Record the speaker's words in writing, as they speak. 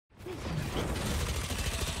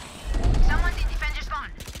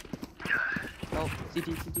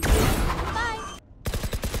CT. Bye.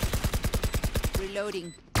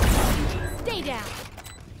 Reloading. Stay down.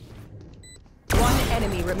 One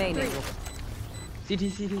enemy remaining. CT.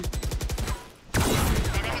 Yeah.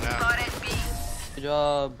 Good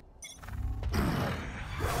job.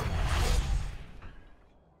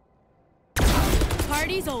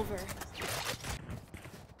 Party's over.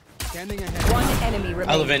 Standing ahead. One enemy remaining.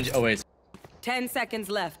 I'll avenge. Oh wait. 10 seconds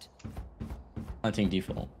left. Hunting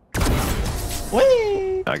default.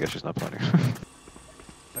 I guess she's not planning.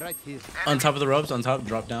 Right here. On top of the ropes. On top.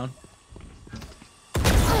 Drop down.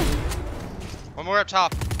 One more up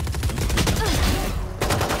top.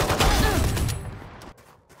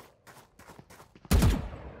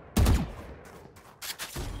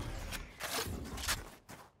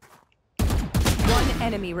 One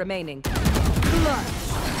enemy remaining.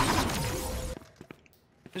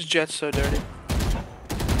 This jet's so dirty.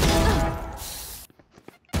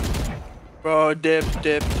 Bro, dip.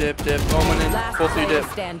 Omen in Last full 3 player dip.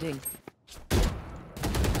 standing.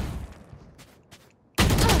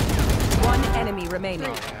 One enemy remaining.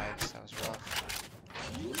 Yikes, that was rough.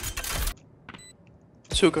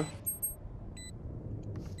 Suka.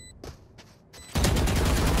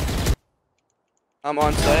 I'm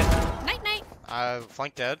on site. Night night.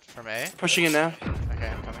 Flank dead from A. Pushing in now. Okay,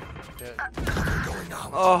 I'm coming. Do it.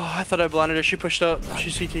 Oh, I thought I blinded her. She pushed up.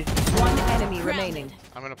 She's CT. One enemy remaining.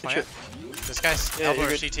 I'm gonna plant. This guy's Yeah, elbow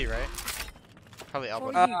you're or good. CT, right? Probably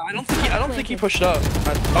elbow. I don't think he pushed up.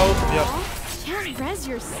 Oh, yeah. Can't res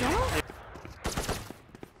yourself.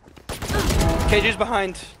 KJ's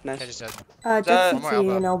behind. Okay, Nice. just dead. That- Just One more CT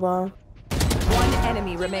elbow. and elbow. One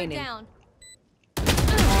enemy remaining. Down.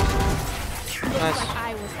 Nice.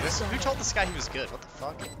 I was Who told this guy he was good? What the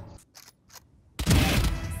fuck?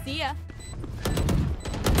 See ya.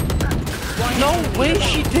 No way,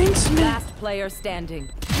 she dinks me. Last player standing.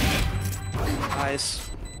 Nice.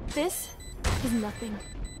 This is nothing.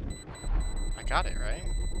 I got it, right?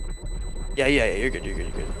 Yeah. You're good.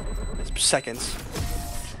 It's seconds.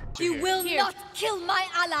 You will not kill my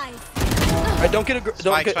allies. Alright, don't get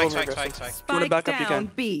Spike. over aggressive. If you wanna back up, you down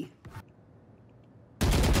can. B.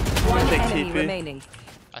 One take enemy TP. remaining.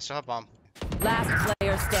 I still have bomb. Last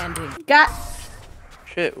player standing. Got.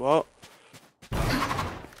 Shit. Well,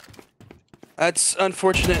 that's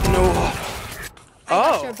unfortunate. No. I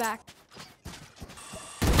got your Oh. back.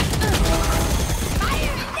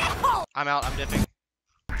 I'm out. I'm dipping.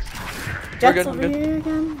 Jet's good, over we're good. here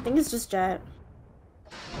again. I think it's just Jet.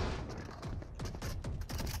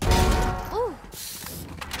 Ooh.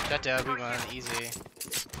 Jet dead. We won. Easy.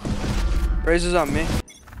 Raze is on me.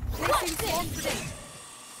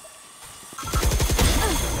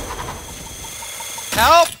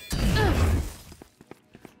 Help!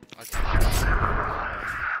 Okay.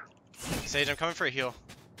 Sage, I'm coming for a heal.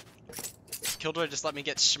 Killjoy just let me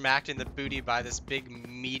get smacked in the booty by this big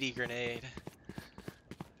meaty grenade.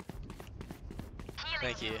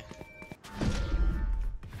 Thank you.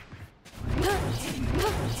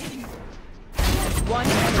 One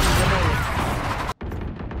enemy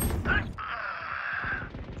remaining.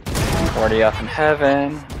 40 up in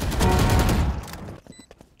heaven.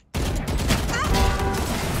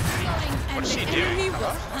 What's she doing?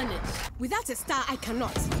 Hello? Without a star, I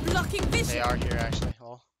cannot. Blocking vision. They are here actually.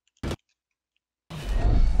 Lol.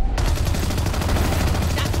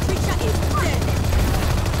 That creature is dead.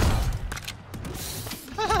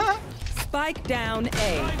 Spike down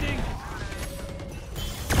A.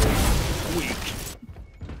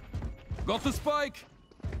 Got the spike.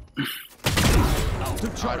 Out of Oh, I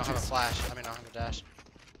don't charges. have a flash. I mean, I don't have a dash.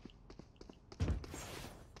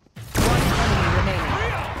 One enemy remaining.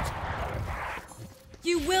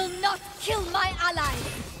 You will not kill my allies.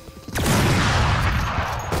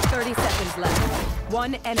 30 seconds left.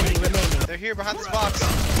 One enemy remaining. They're here behind this box.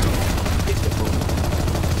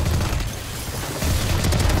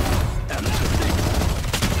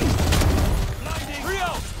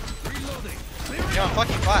 Yo, I'm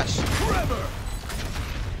fucking flash.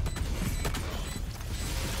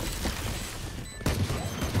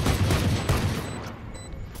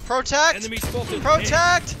 Protect! Enemy spotted.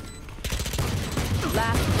 Protect!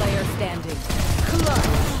 Last player standing.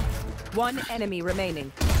 One enemy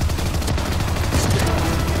remaining.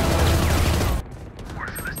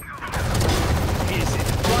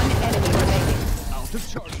 One enemy remaining. Out of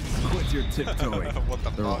charges. Quit your tiptoeing. What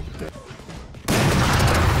the fuck? I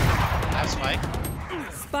have spike.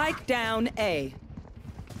 Spike down A.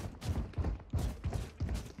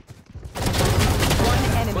 One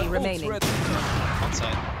enemy remaining. One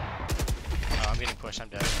side. Oh, I'm getting pushed. I'm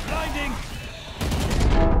dead. Blinding.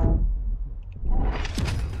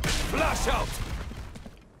 Flash out.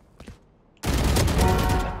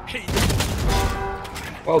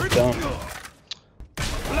 Well done.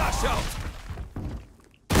 Flash out.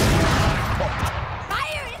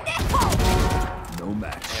 Fire in the hole! No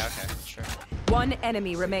match. Yeah, okay, sure. One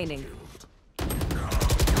enemy remaining.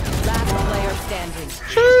 Last player standing.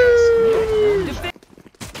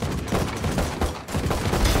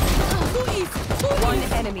 One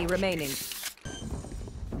enemy remaining. You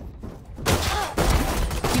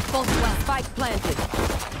fought well. Spike planted.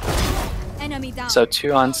 Enemy down. So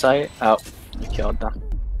 2 on site. Oh, killed them.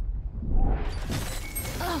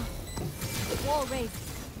 Wall raised.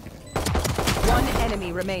 One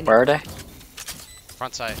enemy remaining. Where are they?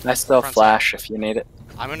 Front side. I still Front flash if you need it.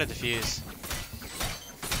 I'm gonna defuse.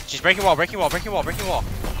 She's breaking wall, breaking wall, breaking wall, breaking wall.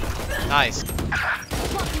 Nice.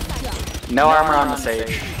 No armor on the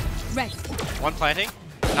sage. Right. One planting.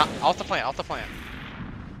 Not off the plant, off the plant.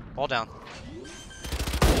 Wall down.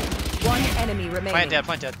 One enemy remaining. Plant dead,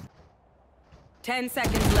 plant dead. 10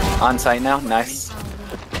 seconds left. On site now. Nice.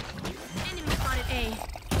 Enemy spotted A.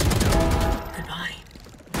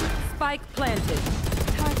 Spike planted.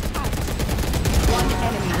 One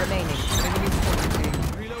enemy remaining.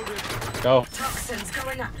 Go.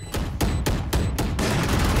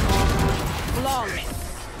 Flawless.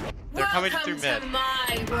 They're coming through mid.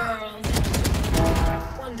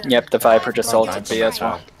 Yep, the Viper just ulted B as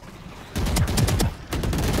well.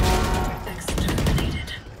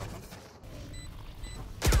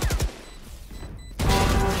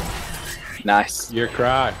 Nice. You're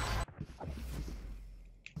cracked.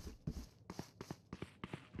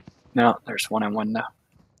 No, there's 1 and 1 now.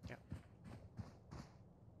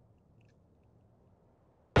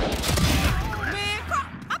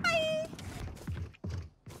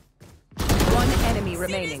 One enemy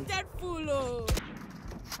remaining. I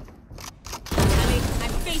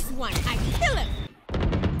face one. I kill him.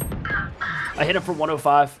 I hit him for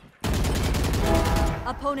 105.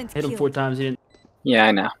 Opponent's Hit him killed. 4 times. He didn't. Yeah,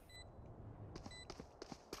 I know.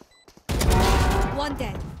 One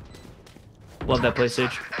dead. Love that play,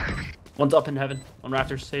 Sage. One's up in heaven on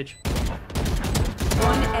rafters, Sage.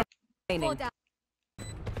 One enemy Fall remaining. down.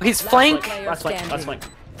 He's flank. Player Last flank. Last standing. flank.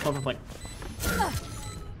 Come from flank.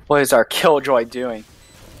 What is our Killjoy doing?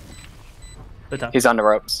 Good time. He's on the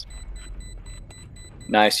ropes.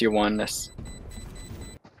 Nice, you won this.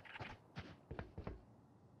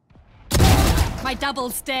 My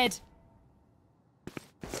double's dead.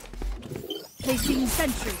 Placing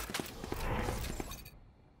sentry.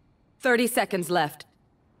 30 seconds left.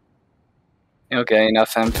 Okay,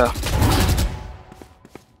 enough info.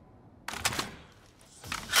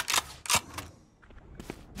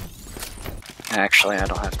 Actually, I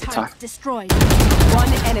don't have the time. Turret destroyed.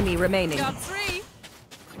 One enemy remaining. Got 3.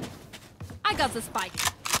 I got the spike.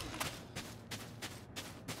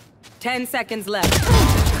 10 seconds left.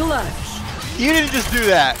 Clutch. You didn't just do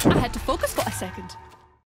that. I had to focus for a second.